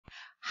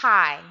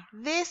Hi,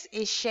 this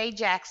is Shay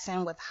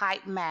Jackson with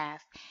Hype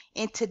Math.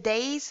 In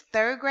today's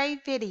third grade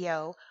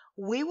video,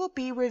 we will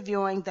be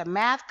reviewing the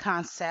math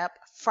concept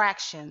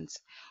fractions.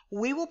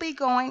 We will be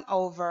going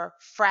over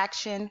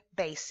fraction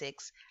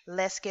basics.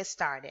 Let's get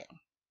started.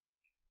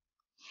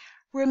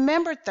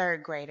 Remember,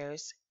 third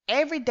graders,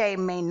 every day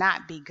may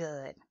not be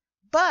good,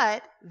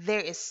 but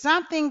there is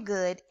something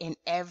good in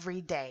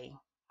every day.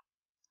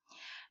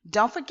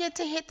 Don't forget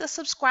to hit the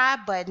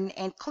subscribe button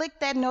and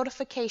click that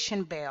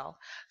notification bell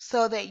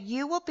so that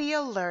you will be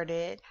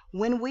alerted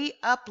when we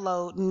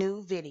upload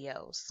new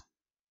videos.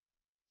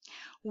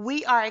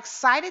 We are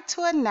excited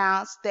to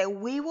announce that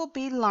we will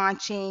be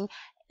launching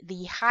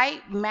the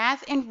Hype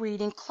Math and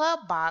Reading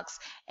Club Box,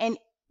 and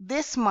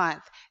this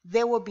month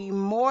there will be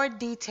more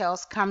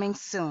details coming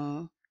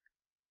soon.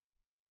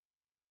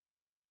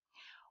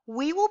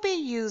 We will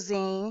be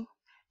using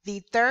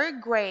the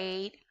third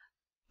grade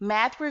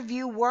Math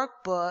Review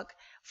Workbook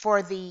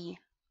for the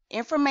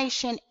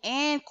information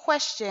and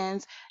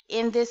questions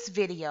in this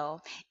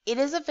video. It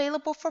is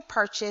available for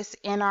purchase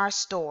in our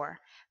store.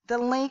 The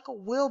link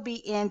will be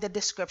in the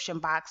description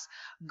box.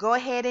 Go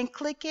ahead and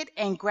click it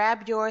and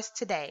grab yours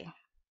today.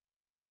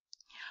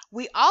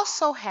 We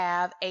also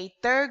have a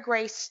third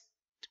grade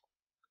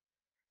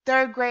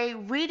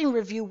reading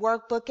review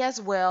workbook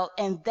as well,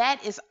 and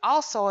that is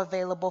also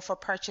available for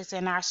purchase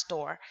in our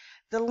store.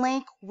 The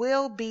link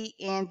will be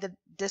in the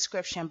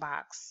description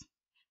box.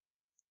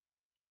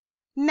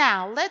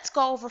 Now let's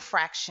go over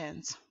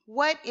fractions.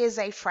 What is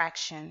a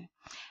fraction?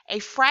 A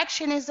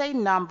fraction is a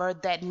number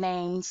that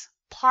names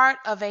part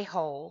of a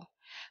whole.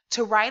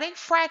 To write a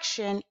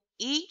fraction,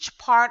 each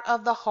part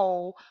of the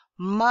whole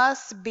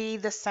must be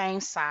the same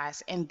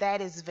size, and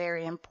that is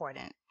very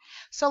important.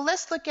 So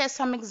let's look at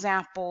some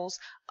examples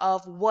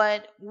of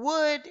what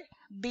would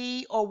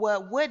be or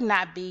what would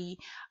not be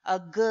a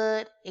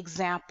good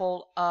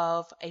example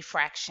of a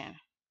fraction.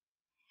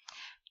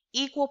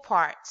 Equal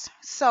parts.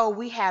 So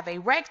we have a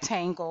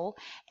rectangle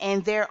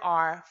and there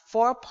are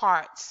four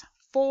parts,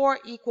 four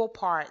equal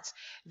parts.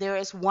 There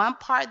is one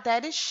part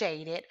that is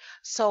shaded,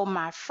 so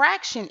my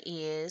fraction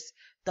is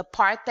the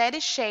part that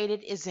is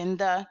shaded is in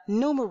the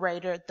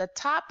numerator, the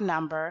top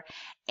number,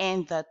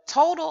 and the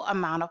total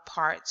amount of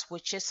parts,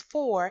 which is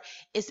 4,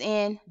 is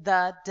in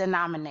the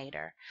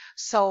denominator.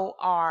 So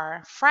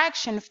our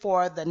fraction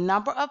for the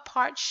number of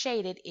parts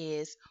shaded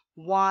is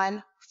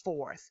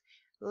 1/4.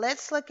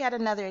 Let's look at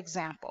another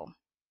example.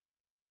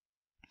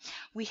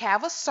 We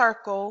have a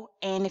circle,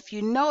 and if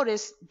you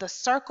notice, the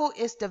circle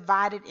is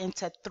divided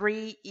into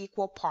 3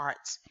 equal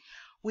parts.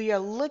 We are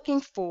looking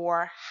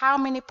for how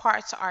many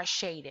parts are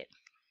shaded.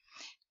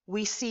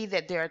 We see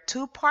that there are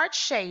 2 parts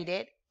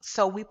shaded,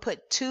 so we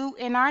put 2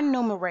 in our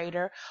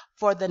numerator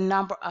for the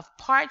number of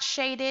parts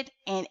shaded,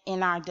 and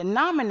in our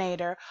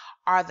denominator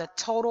are the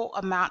total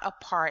amount of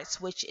parts,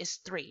 which is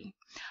 3.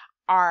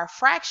 Our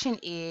fraction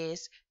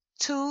is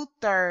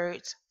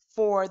 2/3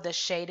 for the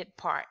shaded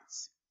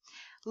parts.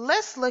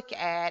 Let's look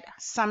at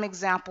some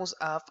examples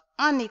of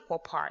unequal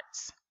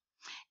parts.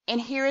 And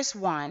here is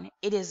one.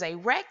 It is a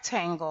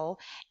rectangle,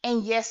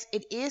 and yes,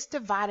 it is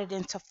divided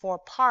into 4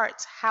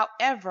 parts.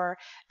 However,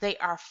 they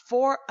are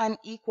 4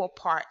 unequal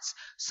parts,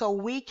 so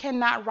we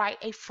cannot write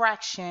a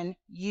fraction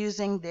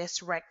using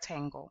this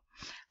rectangle.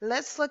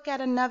 Let's look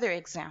at another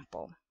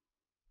example.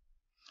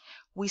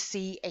 We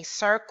see a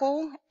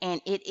circle,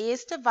 and it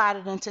is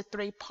divided into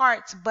 3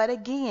 parts, but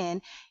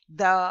again,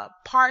 the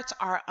parts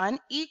are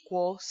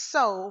unequal,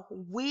 so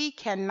we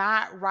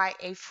cannot write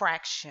a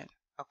fraction.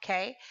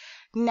 Okay,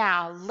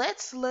 now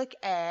let's look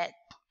at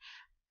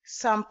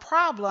some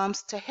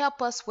problems to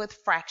help us with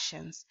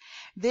fractions.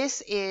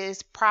 This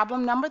is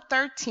problem number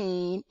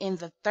 13 in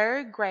the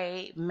third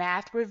grade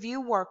math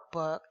review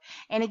workbook,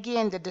 and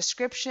again,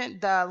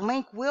 the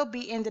link will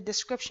be in the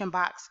description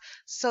box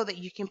so that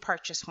you can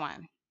purchase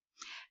one.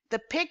 The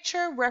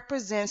picture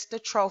represents the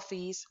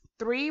trophies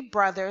 3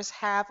 brothers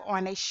have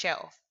on a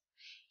shelf.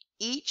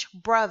 Each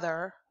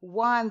brother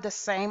won the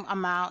same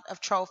amount of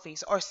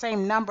trophies or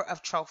same number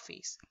of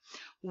trophies.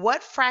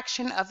 What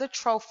fraction of the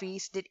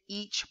trophies did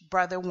each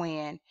brother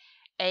win?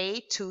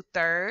 A,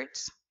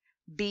 2/3,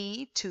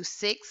 B,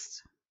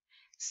 2/6,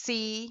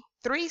 C,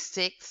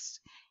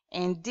 3/6,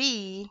 and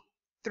D,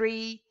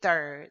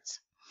 3/3.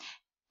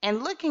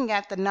 And looking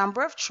at the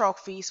number of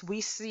trophies,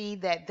 we see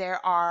that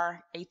there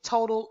are a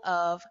total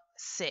of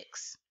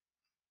 6.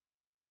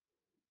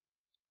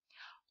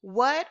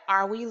 What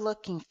are we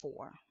looking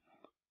for?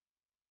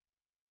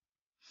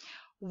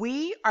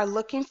 We are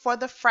looking for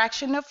the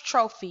fraction of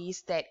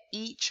trophies that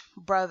each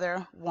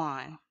brother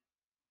won.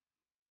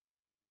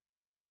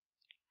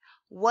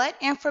 What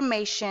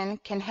information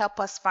can help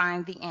us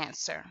find the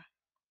answer?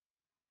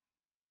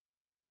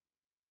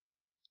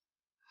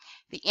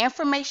 The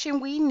information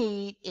we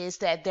need is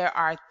that there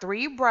are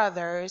 3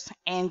 brothers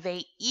and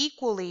they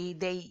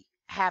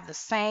have the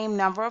same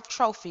number of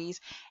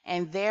trophies,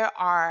 and there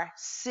are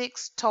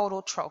 6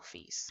 total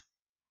trophies.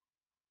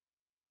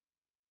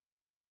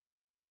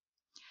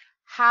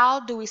 How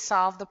do we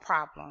solve the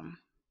problem?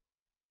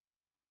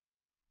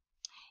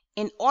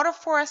 In order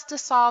for us to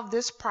solve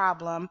this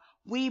problem,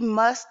 we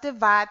must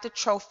divide the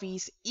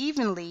trophies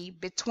evenly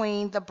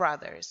between the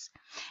brothers.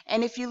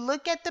 And if you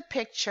look at the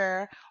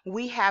picture,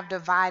 we have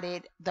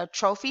divided the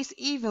trophies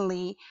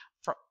evenly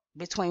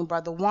between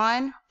brother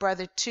 1,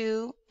 brother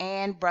 2,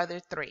 and brother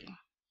 3.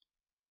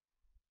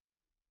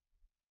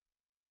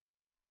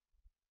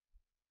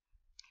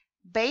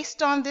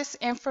 Based on this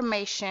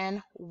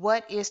information,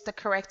 what is the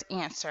correct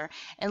answer?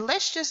 And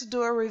let's just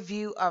do a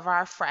review of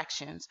our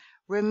fractions.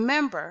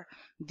 Remember,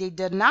 the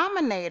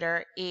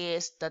denominator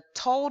is the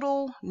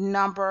total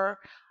number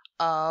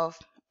of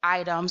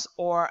items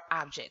or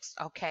objects,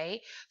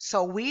 okay?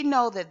 So we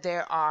know that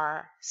there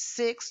are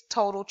 6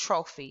 total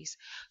trophies.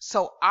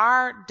 So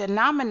our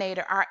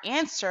denominator, our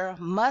answer,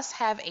 must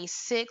have a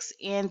 6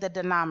 in the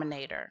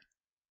denominator.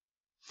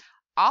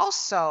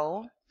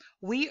 Also,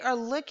 we are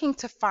looking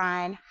to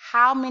find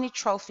how many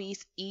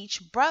trophies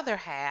each brother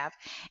have,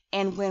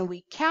 and when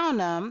we count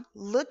them,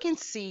 look and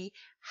see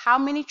how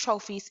many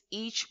trophies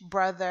each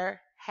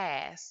brother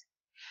has.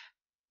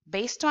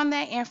 Based on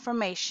that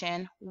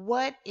information,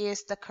 what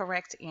is the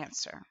correct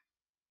answer?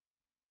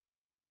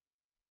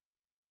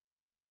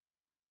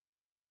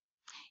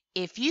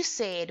 If you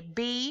said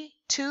B,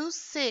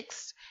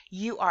 2/6,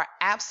 you are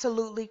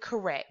absolutely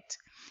correct.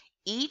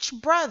 Each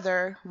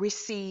brother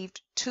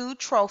received 2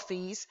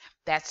 trophies.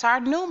 That's our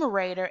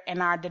numerator,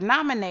 and our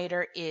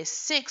denominator is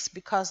 6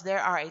 because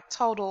there are a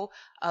total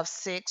of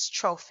 6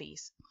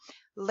 trophies.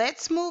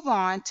 Let's move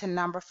on to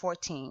number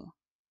 14.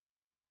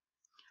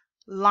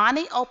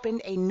 Lonny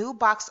opened a new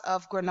box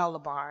of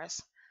granola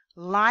bars.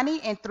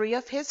 Lonny and 3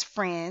 of his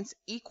friends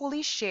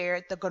equally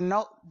shared the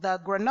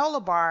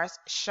granola bars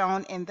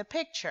shown in the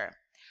picture.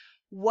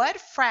 What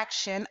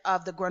fraction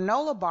of the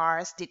granola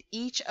bars did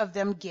each of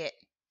them get?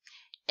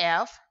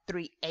 F,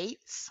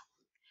 3/8,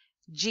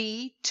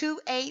 G,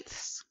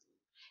 2/8,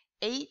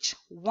 H,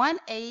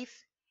 1/8,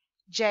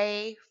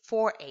 J,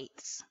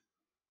 4/8.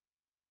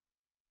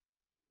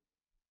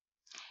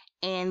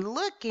 And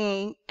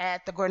looking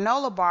at the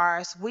granola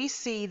bars, we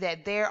see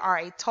that there are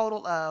a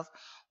total of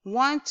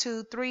 1,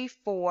 2, 3,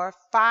 4,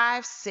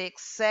 5,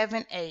 6,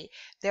 7, 8.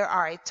 There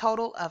are a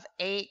total of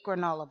 8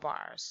 granola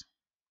bars.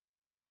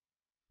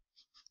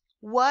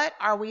 What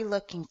are we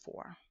looking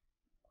for?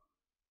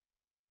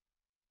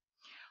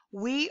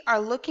 We are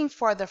looking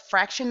for the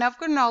fraction of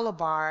granola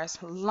bars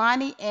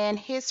Lonny and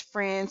his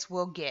friends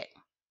will get.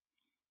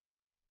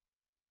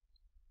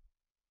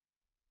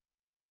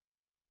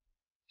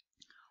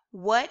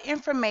 What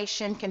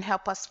information can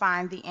help us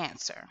find the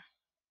answer?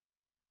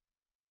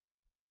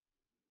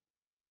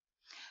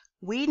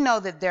 We know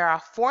that there are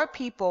 4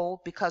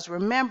 people because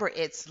remember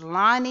it's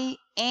Lonny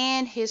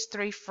and his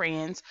 3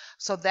 friends,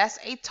 so that's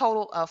a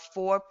total of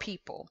 4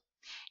 people.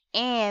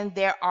 And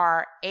there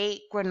are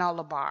 8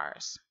 granola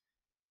bars.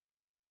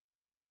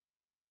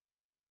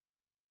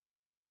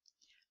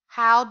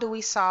 How do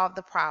we solve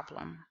the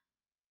problem?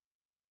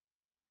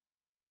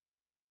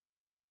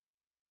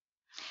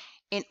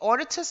 In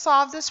order to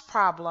solve this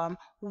problem,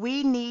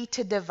 we need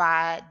to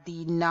divide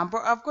the number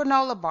of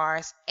granola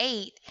bars,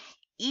 8,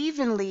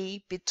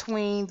 evenly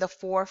between the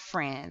 4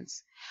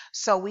 friends.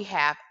 So we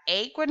have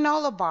 8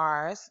 granola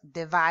bars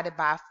divided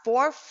by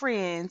 4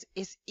 friends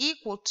is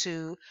equal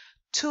to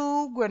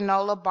 2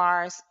 granola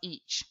bars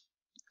each.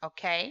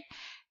 Okay?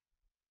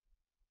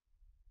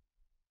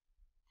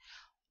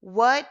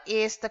 What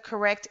is the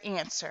correct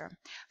answer?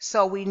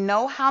 So we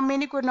know how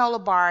many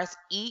granola bars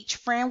each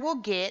friend will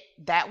get.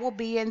 That will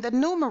be in the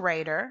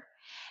numerator.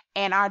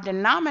 And our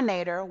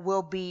denominator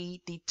will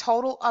be the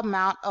total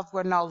amount of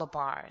granola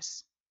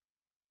bars.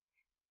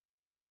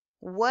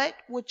 What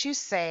would you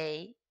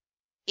say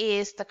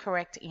is the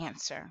correct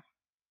answer?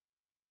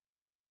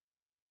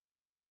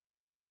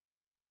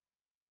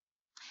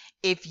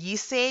 If you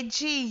said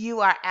G,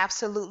 you are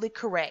absolutely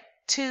correct.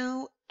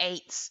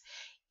 2/8.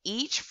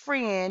 Each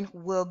friend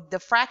will, the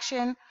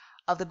fraction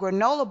of the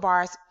granola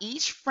bars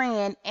each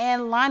friend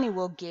and Lonny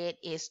will get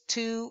is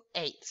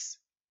 2/8.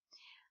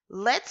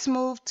 Let's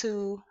move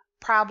to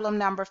problem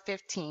number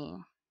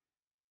 15.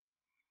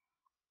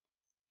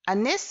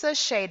 Anissa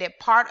shaded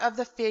part of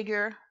the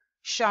figure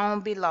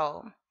shown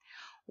below.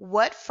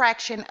 What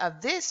fraction of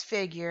this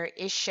figure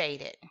is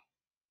shaded?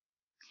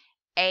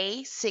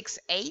 A,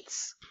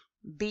 6/8,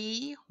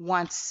 B,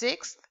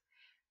 1/6,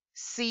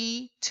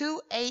 C,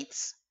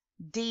 2/8,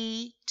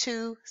 D,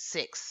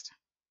 2/6.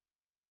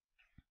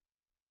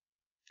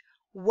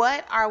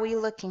 What are we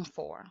looking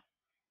for?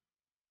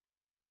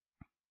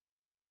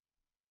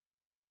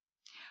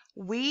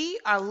 We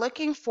are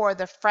looking for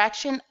the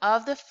fraction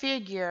of the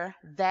figure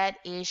that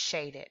is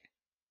shaded.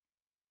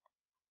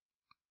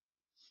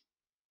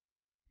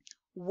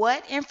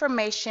 What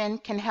information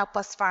can help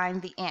us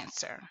find the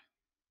answer?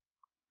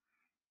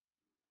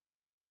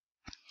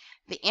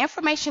 The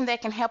information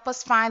that can help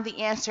us find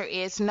the answer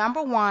is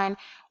number 1,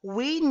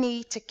 we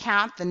need to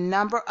count the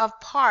number of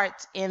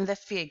parts in the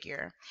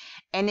figure.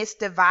 And it's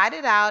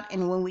divided out,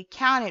 and when we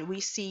count it,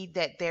 we see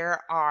that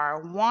there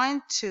are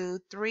 1, 2,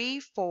 3,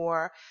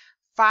 4,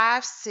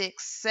 5,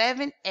 6,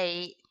 7,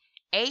 8,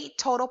 8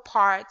 total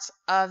parts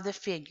of the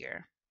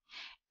figure.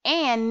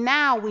 And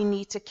now we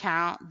need to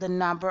count the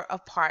number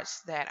of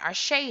parts that are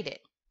shaded.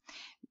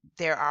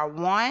 There are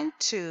 1,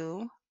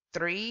 2,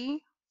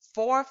 3,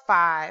 4,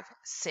 5,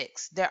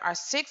 6. There are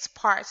 6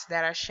 parts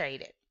that are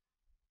shaded.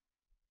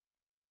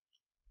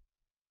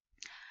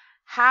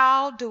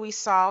 How do we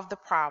solve the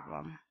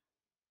problem?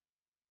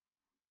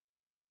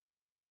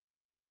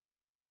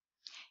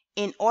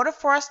 In order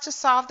for us to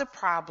solve the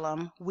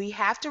problem, we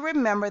have to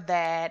remember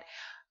that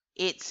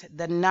it's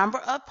the number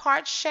of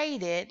parts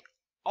shaded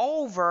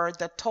over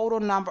the total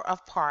number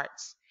of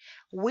parts.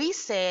 We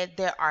said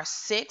there are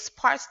 6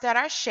 parts that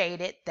are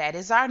shaded, that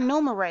is our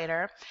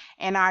numerator,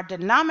 and our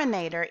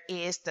denominator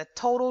is the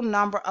total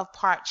number of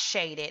parts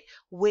shaded,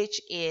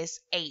 which is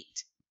 8.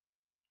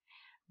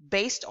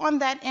 Based on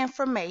that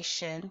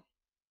information,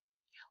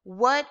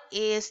 what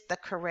is the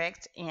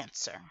correct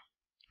answer?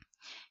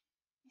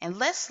 And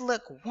let's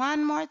look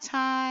one more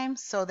time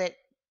so that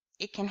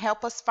it can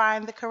help us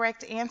find the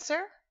correct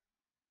answer.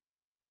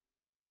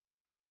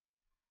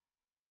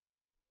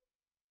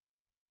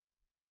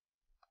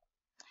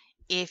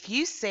 If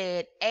you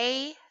said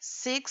A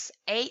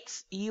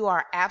 6/8, you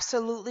are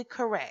absolutely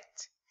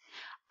correct.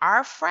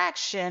 Our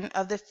fraction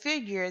of the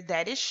figure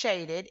that is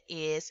shaded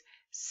is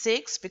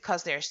 6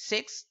 because there are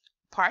 6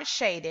 parts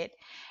shaded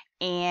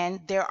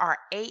and there are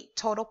 8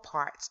 total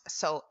parts.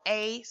 So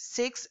A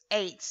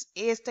 6/8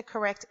 is the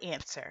correct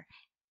answer.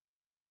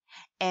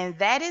 And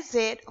that is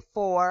it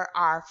for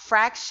our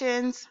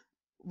fractions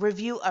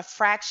review of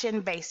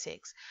fraction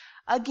basics.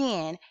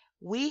 Again,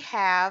 we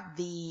have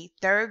the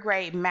 3rd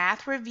grade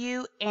math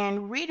review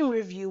and reading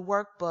review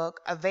workbook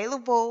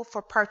available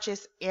for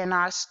purchase in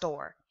our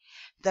store.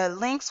 The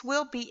links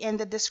will be in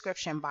the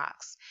description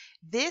box.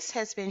 This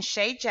has been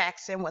Shay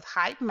Jackson with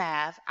Hype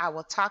Math. I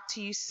will talk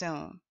to you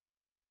soon.